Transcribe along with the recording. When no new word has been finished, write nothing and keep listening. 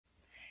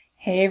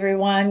Hey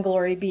everyone,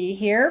 GloryB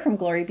here from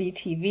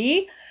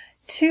GloryB-TV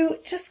to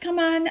just come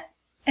on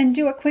and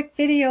do a quick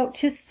video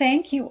to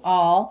thank you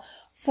all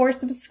for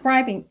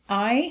subscribing.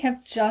 I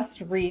have just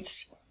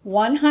reached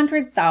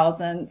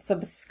 100,000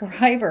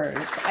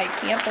 subscribers. I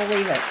can't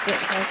believe it. It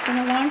has been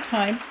a long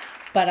time,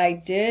 but I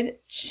did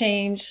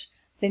change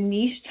the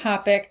niche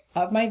topic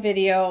of my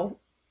video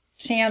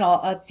channel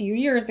a few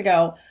years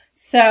ago.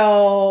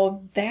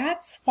 So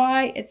that's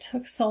why it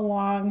took so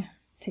long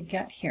to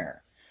get here.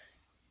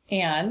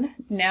 And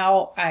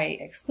now I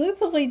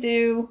exclusively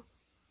do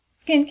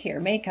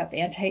skincare, makeup,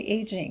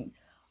 anti-aging,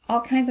 all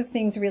kinds of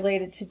things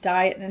related to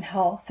diet and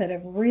health that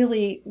have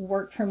really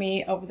worked for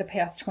me over the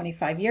past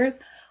 25 years.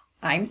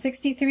 I'm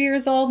 63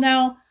 years old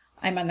now.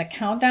 I'm on the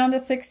countdown to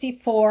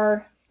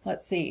 64.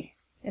 Let's see.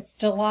 It's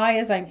July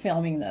as I'm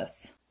filming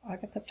this.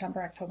 August,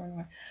 September, October,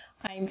 November.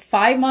 I'm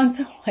 5 months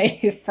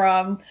away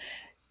from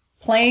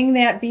playing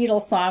that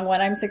Beatles song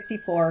when I'm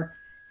 64.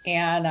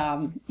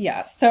 And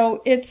yeah,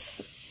 so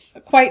it's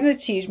quite an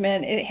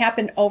achievement. It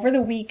happened over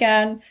the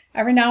weekend.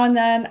 Every now and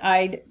then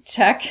I'd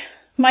check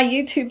my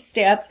YouTube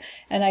stats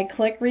and I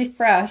click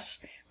refresh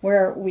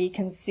where we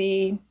can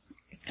see,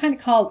 it's kind of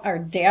called our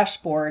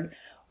dashboard,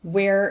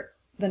 where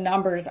the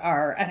numbers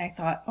are. And I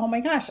thought, oh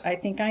my gosh, I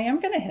think I am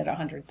going to hit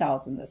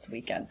 100,000 this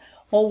weekend.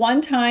 Well,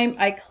 one time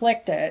I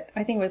clicked it,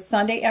 I think it was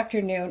Sunday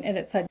afternoon, and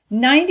it said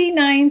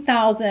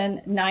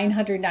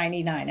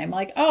 99,999. I'm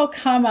like, oh,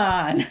 come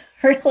on,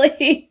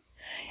 really?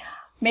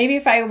 Maybe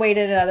if I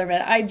waited another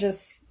minute, I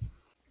just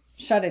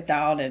shut it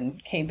down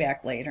and came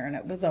back later, and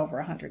it was over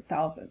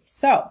 100,000.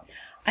 So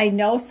I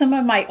know some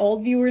of my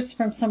old viewers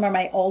from some of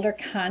my older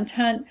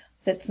content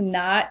that's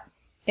not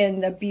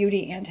in the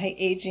beauty,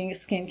 anti-aging,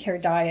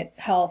 skincare, diet,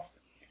 health,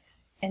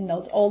 and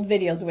those old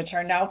videos, which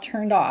are now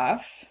turned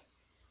off.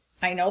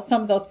 I know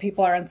some of those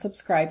people are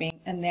unsubscribing,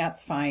 and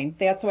that's fine.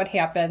 That's what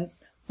happens.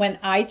 When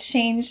I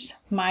changed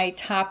my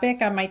topic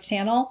on my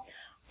channel,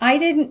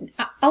 a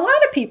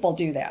lot of people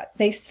do that.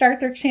 They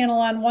start their channel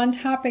on one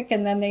topic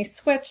and then they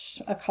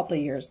switch a couple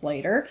of years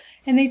later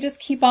and they just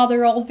keep all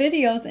their old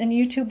videos, and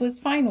YouTube was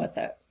fine with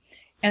it.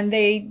 And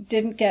they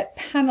didn't get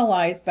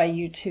penalized by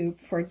YouTube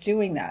for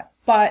doing that.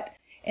 But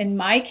in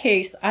my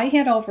case, I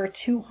had over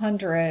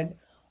 200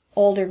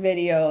 older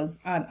videos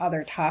on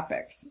other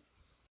topics.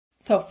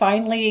 So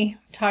finally,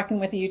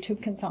 talking with a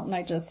YouTube consultant,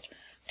 I just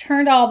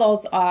turned all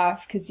those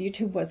off because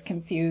YouTube was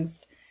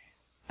confused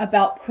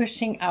about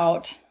pushing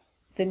out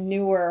the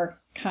newer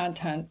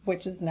content,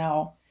 which is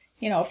now,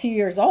 a few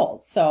years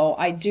old. So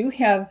I do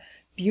have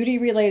beauty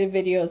related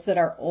videos that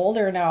are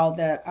older now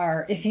that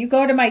are, if you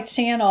go to my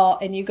channel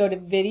and you go to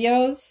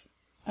videos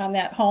on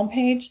that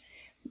homepage,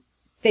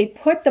 they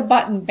put the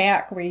button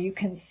back where you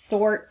can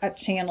sort a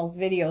channel's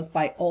videos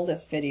by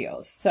oldest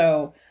videos.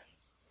 So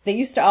they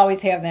used to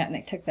always have that and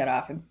they took that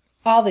off, and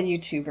all the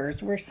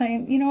YouTubers were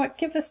saying, you know what,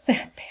 give us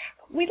that back.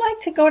 We'd like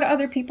to go to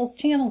other people's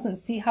channels and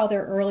see how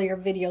their earlier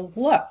videos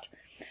looked.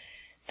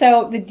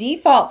 So the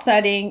default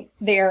setting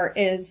there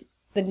is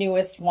the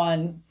newest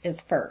one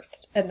is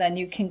first, and then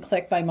you can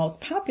click by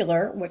most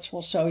popular, which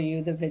will show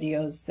you the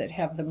videos that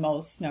have the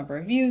most number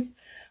of views.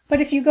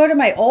 But if you go to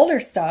my older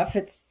stuff,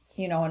 it's,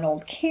 an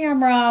old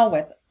camera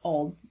with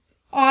old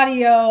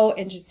audio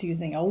and just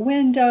using a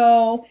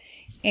window,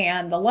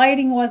 and the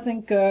lighting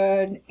wasn't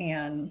good.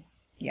 And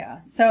yeah,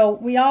 so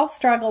we all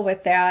struggle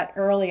with that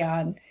early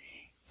on.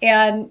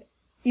 And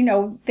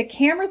the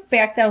cameras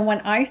back then,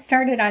 when I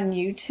started on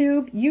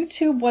YouTube,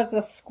 YouTube was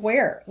a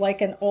square, like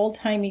an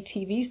old-timey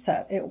TV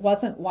set. It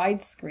wasn't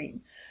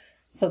widescreen.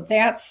 So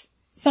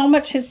so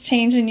much has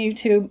changed in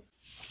YouTube.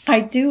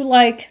 I do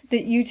like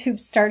that YouTube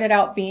started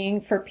out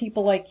being for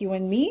people like you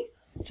and me,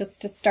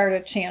 just to start a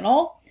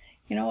channel.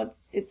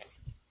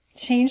 It's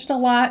changed a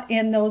lot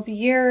in those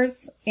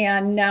years,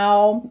 and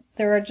now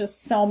there are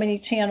just so many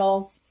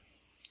channels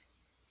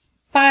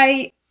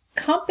by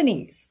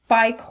companies,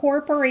 by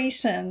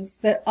corporations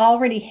that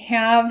already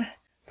have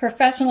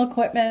professional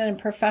equipment and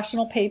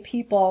professional paid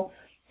people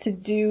to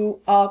do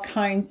all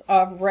kinds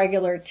of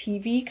regular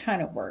TV kind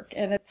of work.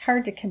 And it's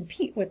hard to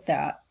compete with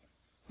that,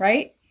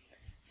 right?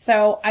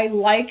 So I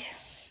like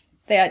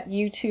that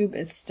YouTube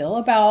is still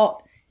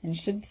about, and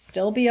should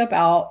still be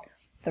about,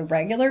 the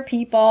regular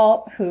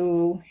people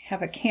who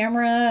have a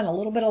camera and a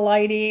little bit of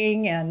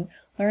lighting and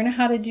learn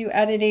how to do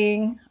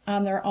editing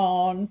on their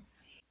own.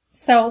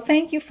 So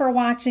thank you for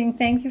watching.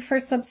 Thank you for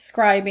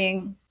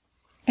subscribing.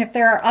 If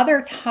there are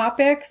other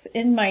topics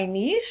in my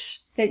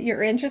niche that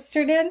you're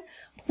interested in,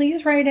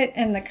 please write it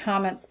in the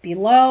comments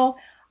below.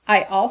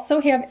 I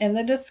also have in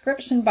the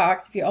description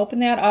box, if you open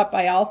that up,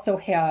 I also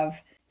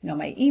have,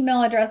 my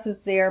email address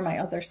is there. My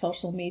other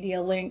social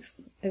media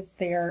links is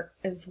there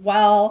as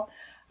well.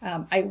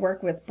 I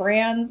work with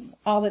brands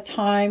all the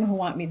time who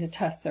want me to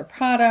test their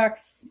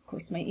products. Of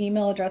course, my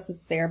email address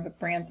is there, but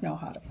brands know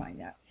how to find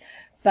that.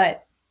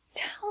 But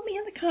tell me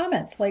in the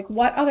comments, like,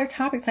 what other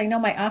topics. I know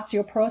my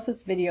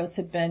osteoporosis videos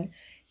have been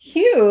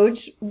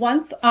huge.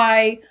 Once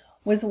I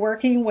was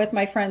working with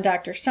my friend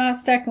Dr.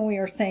 Shostak, and we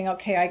were saying,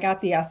 okay, I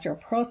got the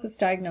osteoporosis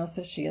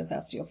diagnosis. She has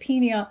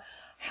osteopenia.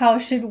 How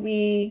should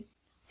we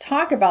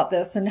talk about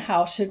this and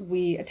how should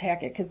we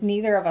attack it, because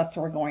neither of us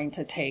were going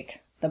to take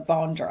the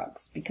bone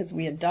drugs because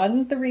we had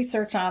done the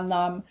research on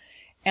them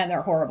and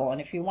they're horrible.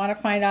 And if you want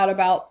to find out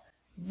about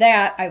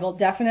that, I will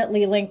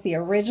definitely link the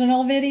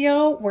original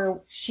video where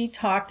she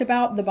talked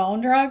about the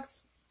bone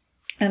drugs.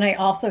 And I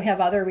also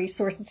have other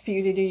resources for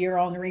you to do your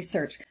own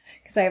research,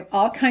 because I have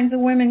all kinds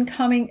of women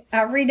coming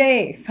every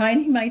day,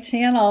 finding my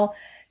channel,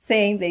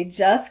 saying they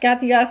just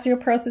got the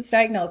osteoporosis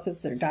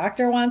diagnosis. Their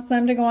doctor wants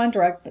them to go on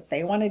drugs, but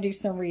they want to do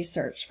some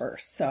research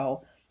first.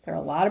 So there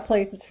are a lot of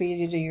places for you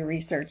to do your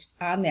research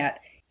on that,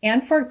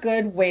 and for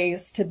good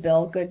ways to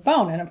build good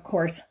bone. And of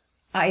course,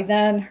 I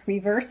then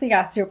reversed the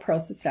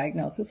osteoporosis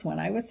diagnosis when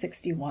I was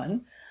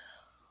 61,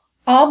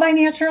 all by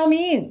natural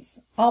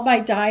means, all by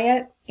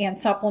diet and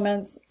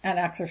supplements and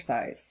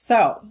exercise.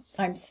 So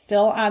I'm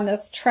still on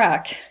this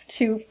trek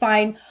to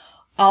find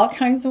all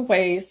kinds of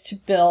ways to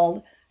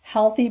build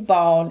healthy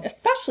bone,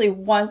 especially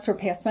once we're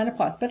past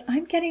menopause. But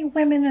I'm getting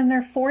women in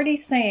their 40s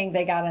saying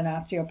they got an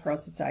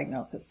osteoporosis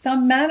diagnosis.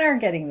 Some men are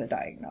getting the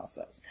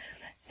diagnosis.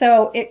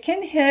 So it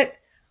can hit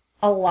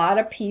a lot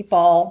of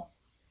people,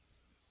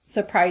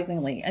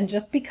 surprisingly. And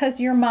just because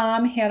your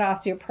mom had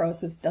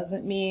osteoporosis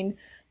doesn't mean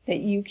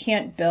that you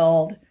can't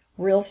build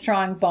real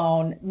strong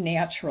bone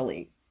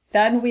naturally.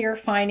 Then we are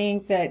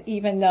finding that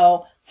even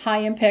though high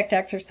impact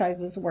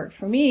exercises work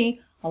for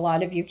me, a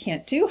lot of you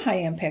can't do high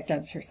impact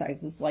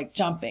exercises like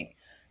jumping.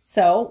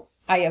 So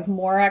I have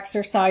more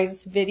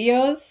exercise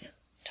videos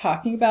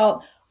talking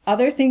about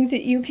other things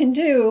that you can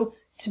do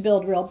to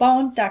build real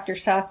bone. Dr.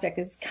 Shostak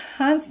is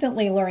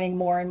constantly learning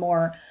more and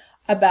more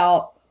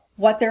about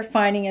what they're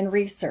finding in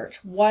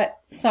research, what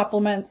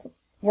supplements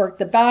work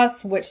the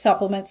best, which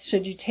supplements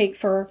should you take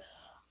for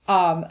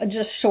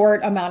just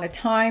short amount of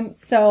time.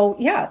 So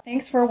yeah,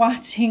 thanks for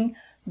watching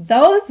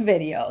those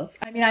videos.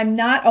 I mean, I'm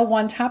not a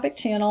one topic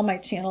channel. My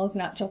channel is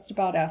not just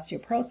about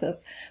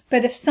osteoporosis,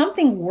 but if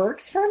something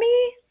works for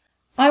me,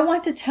 I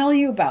want to tell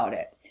you about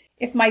it.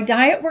 If my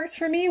diet works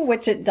for me,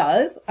 which it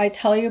does, I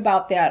tell you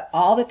about that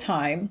all the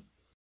time,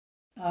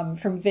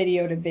 from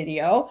video to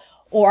video,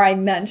 or I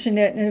mention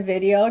it in a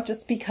video,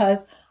 just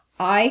because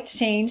I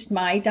changed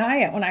my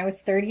diet when I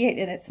was 38,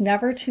 and it's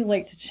never too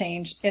late to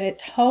change, and it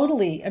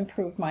totally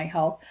improved my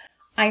health.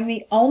 I'm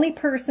the only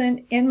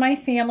person in my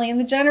family in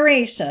the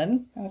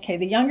generation, okay,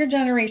 the younger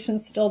generation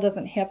still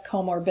doesn't have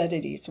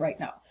comorbidities right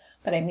now,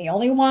 but I'm the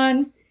only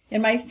one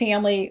in my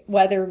family,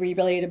 whether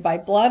related by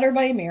blood or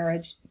by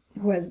marriage,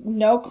 who has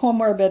no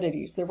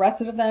comorbidities. The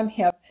rest of them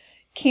have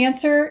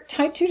cancer,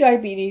 type 2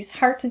 diabetes,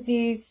 heart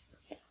disease,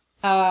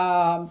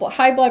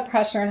 high blood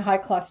pressure, and high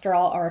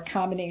cholesterol, are a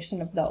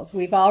combination of those.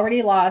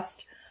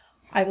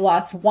 I've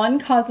lost one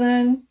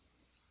cousin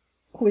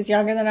who is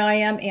younger than I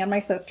am, and my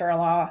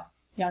sister-in-law,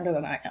 younger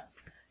than I am,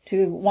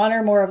 to one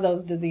or more of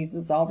those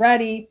diseases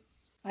already.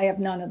 I have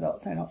none of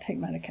those. I don't take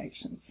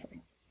medications for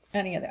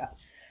any of that.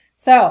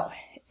 So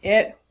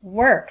it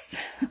works.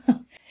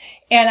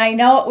 And I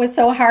know it was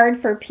so hard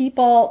for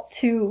people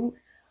to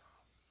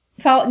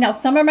follow. Now,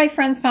 some of my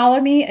friends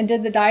followed me and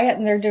did the diet,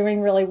 and they're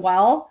doing really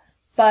well.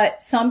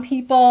 But some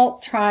people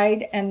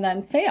tried and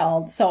then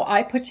failed. So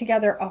I put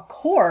together a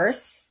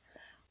course,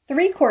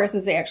 3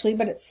 courses actually,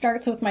 but it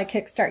starts with my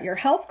Kickstart Your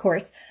Health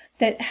course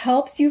that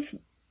helps you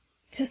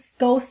just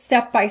go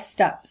step by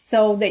step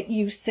so that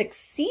you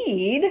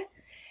succeed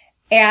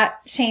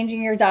at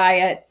changing your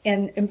diet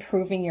and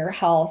improving your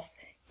health.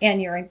 And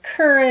you're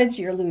encouraged,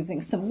 you're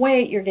losing some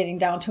weight, you're getting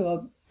down to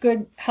a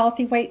good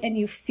healthy weight, and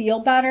you feel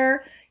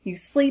better, you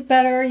sleep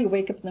better, you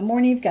wake up in the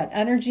morning, you've got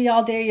energy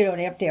all day, you don't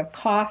have to have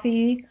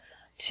coffee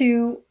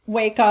to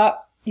wake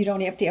up, you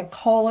don't have to have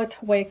cola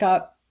to wake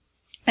up.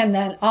 And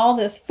then all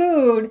this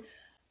food,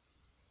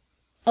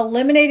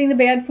 eliminating the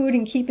bad food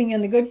and keeping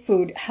in the good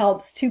food,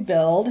 helps to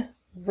build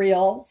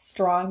real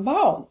strong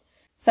bone.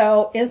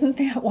 So isn't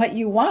that what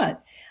you want?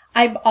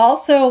 I'm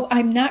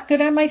not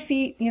good on my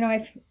feet. You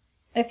know,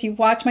 if you've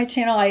watched my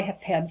channel, I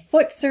have had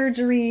foot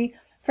surgery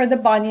for the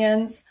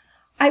bunions.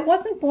 I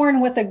wasn't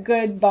born with a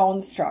good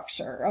bone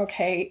structure,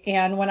 okay?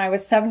 And when I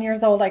was 7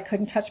 years old, I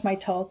couldn't touch my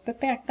toes.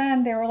 But back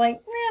then, they were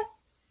like,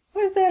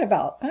 what is that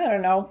about? I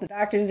don't know. The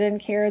doctors didn't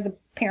care. The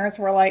parents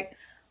were like,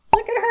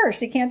 look at her.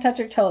 She can't touch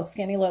her toes,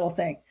 skinny little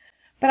thing.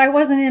 But I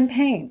wasn't in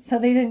pain, so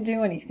they didn't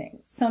do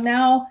anything. So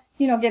now,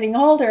 you know, getting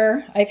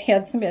older, I've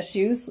had some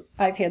issues.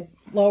 I've had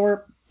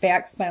lower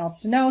back spinal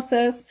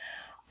stenosis.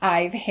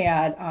 I've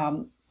had,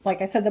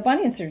 like I said, the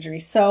bunion surgery.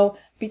 So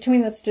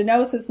between the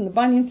stenosis and the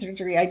bunion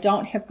surgery, I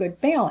don't have good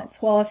balance.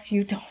 Well, if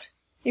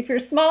you're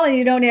small and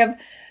you don't have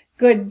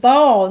good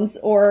bones,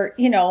 or,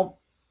 you know,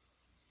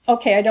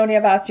 okay, I don't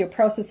have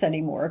osteoporosis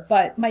anymore,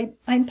 but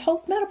I'm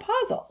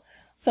postmenopausal.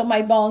 So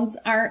my bones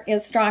aren't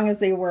as strong as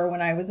they were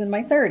when I was in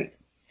my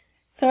 30s.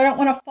 So I don't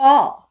want to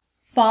fall.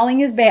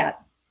 Falling is bad.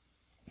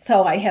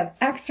 So I have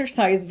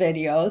exercise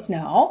videos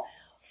now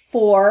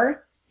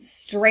for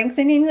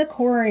strengthening the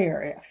core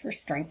area, for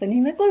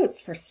strengthening the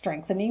glutes, for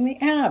strengthening the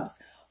abs,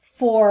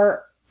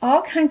 for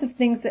all kinds of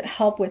things that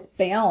help with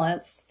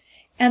balance.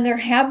 And there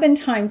have been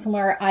times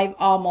where I've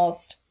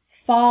almost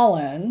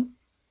fallen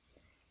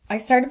I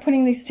started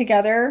putting these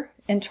together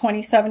in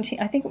 2017.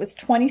 I think it was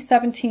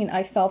 2017.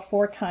 I fell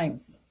 4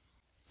 times.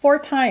 4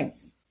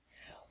 times.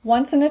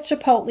 Once in a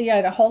Chipotle, I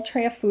had a whole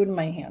tray of food in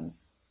my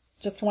hands.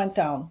 Just went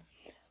down.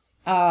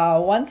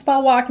 Once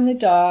while walking the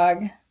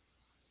dog,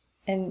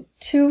 and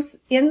 2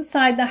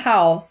 inside the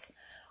house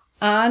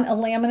on a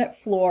laminate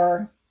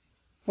floor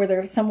where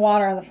there was some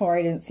water on the floor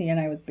I didn't see, and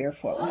I was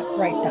barefoot. Went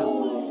right down.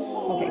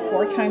 Okay,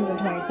 4 times in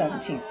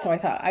 2017. So I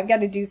thought, I've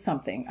got to do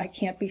something. I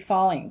can't be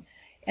falling.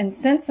 And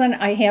since then,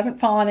 I haven't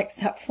fallen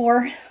except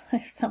for,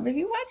 some of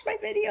you watch my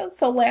videos.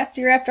 So last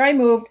year after I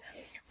moved,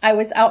 I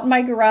was out in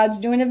my garage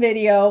doing a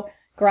video.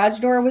 Garage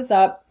door was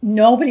up.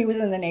 Nobody was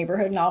in the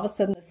neighborhood. And all of a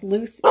sudden, this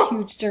loose,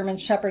 huge German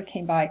Shepherd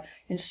came by.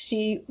 And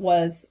she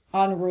was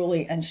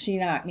unruly, and she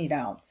knocked me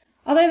down.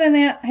 Other than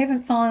that, I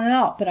haven't fallen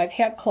out. But I've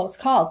had close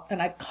calls,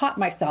 and I've caught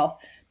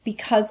myself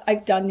because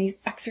I've done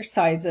these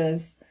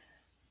exercises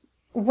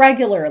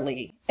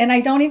regularly. And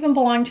I don't even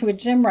belong to a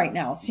gym right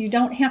now. So you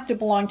don't have to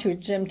belong to a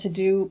gym to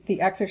do the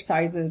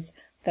exercises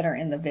that are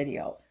in the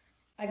video.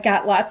 I've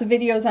got lots of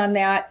videos on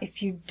that.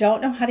 If you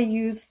don't know how to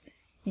use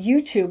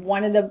YouTube,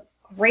 one of the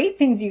great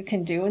things you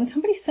can do, and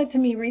somebody said to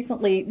me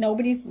recently,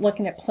 nobody's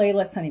looking at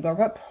playlists anymore,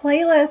 but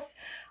playlists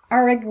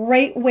are a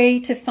great way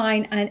to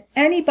find on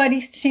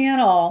anybody's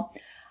channel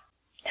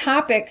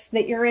topics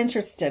that you're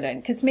interested in,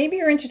 because maybe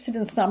you're interested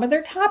in some of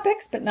their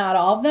topics, but not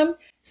all of them.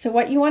 So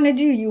what you want to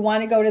do, you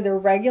want to go to their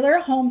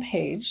regular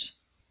homepage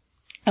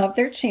of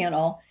their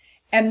channel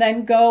and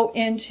then go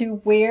into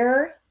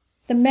where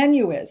the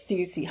menu is. So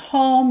you see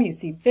home, you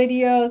see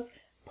videos,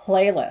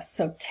 playlists.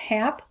 So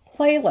tap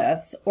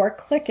playlists or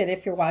click it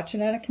if you're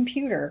watching on a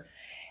computer.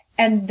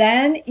 And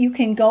then you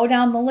can go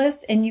down the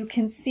list and you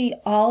can see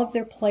all of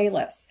their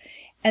playlists.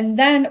 And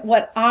then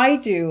what I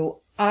do,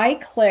 I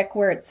click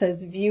where it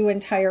says view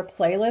entire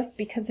playlist,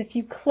 because if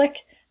you click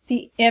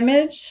the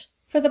image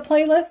for the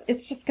playlist,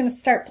 it's just going to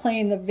start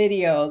playing the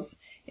videos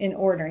in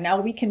order.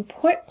 Now we can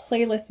put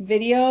playlist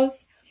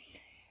videos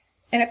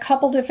in a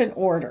couple different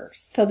orders.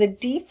 So the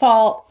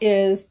default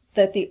is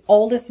that the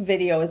oldest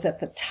video is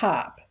at the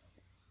top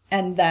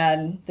and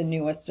then the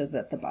newest is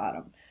at the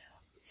bottom.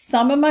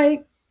 Some of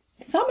my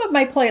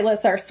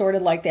playlists are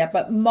sorted like that,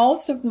 but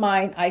most of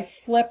mine, I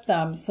flip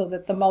them so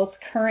that the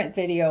most current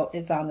video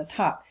is on the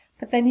top.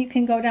 But then you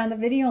can go down the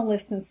video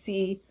list and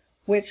see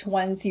which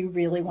ones you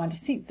really want to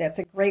see. That's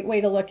a great way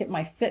to look at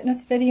my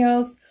fitness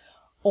videos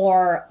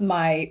or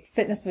my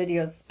fitness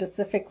videos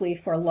specifically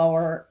for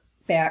lower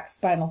back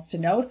spinal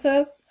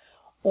stenosis,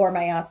 or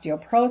my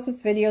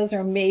osteoporosis videos,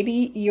 or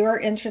maybe you're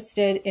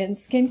interested in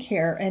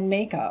skincare and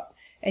makeup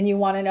and you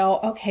want to know,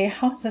 okay,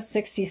 how's a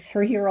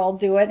 63-year-old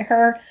doing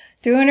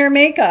her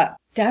makeup?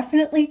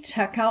 Definitely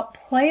check out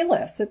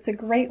playlists. It's a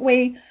great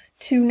way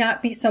to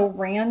not be so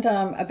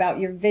random about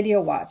your video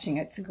watching.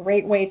 It's a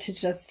great way to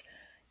just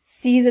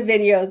see the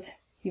videos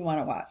you want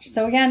to watch.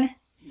 So again,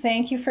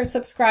 thank you for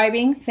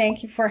subscribing.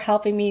 Thank you for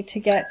helping me to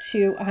get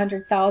to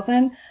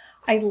 100,000.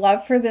 I'd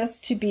love for this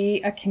to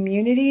be a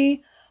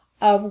community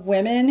of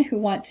women who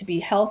want to be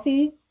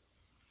healthy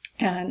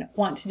and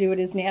want to do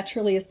it as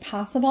naturally as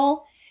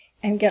possible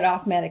and get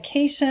off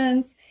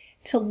medications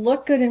to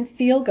look good and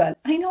feel good.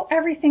 I know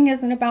everything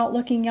isn't about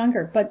looking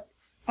younger, but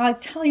I'll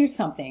tell you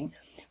something.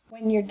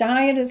 When your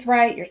diet is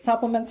right, your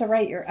supplements are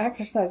right, your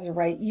exercise is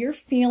right, you're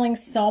feeling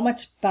so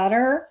much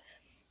better.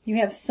 You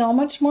have so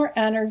much more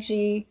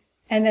energy,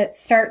 and it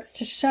starts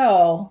to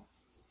show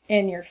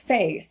in your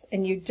face.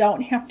 And you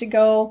don't have to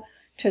go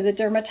to the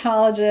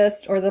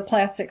dermatologist or the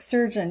plastic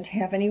surgeon to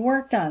have any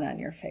work done on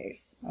your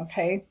face,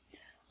 okay?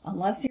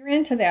 Unless you're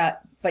into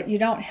that, but you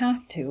don't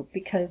have to,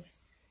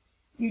 because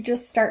you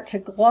just start to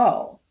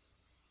glow.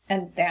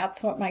 And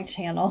that's what my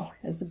channel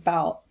is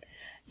about.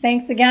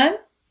 Thanks again.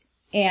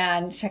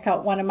 And check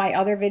out one of my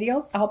other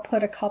videos. I'll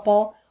put a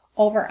couple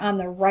over on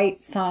the right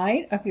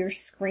side of your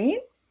screen,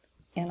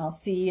 and I'll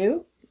see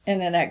you in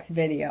the next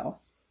video.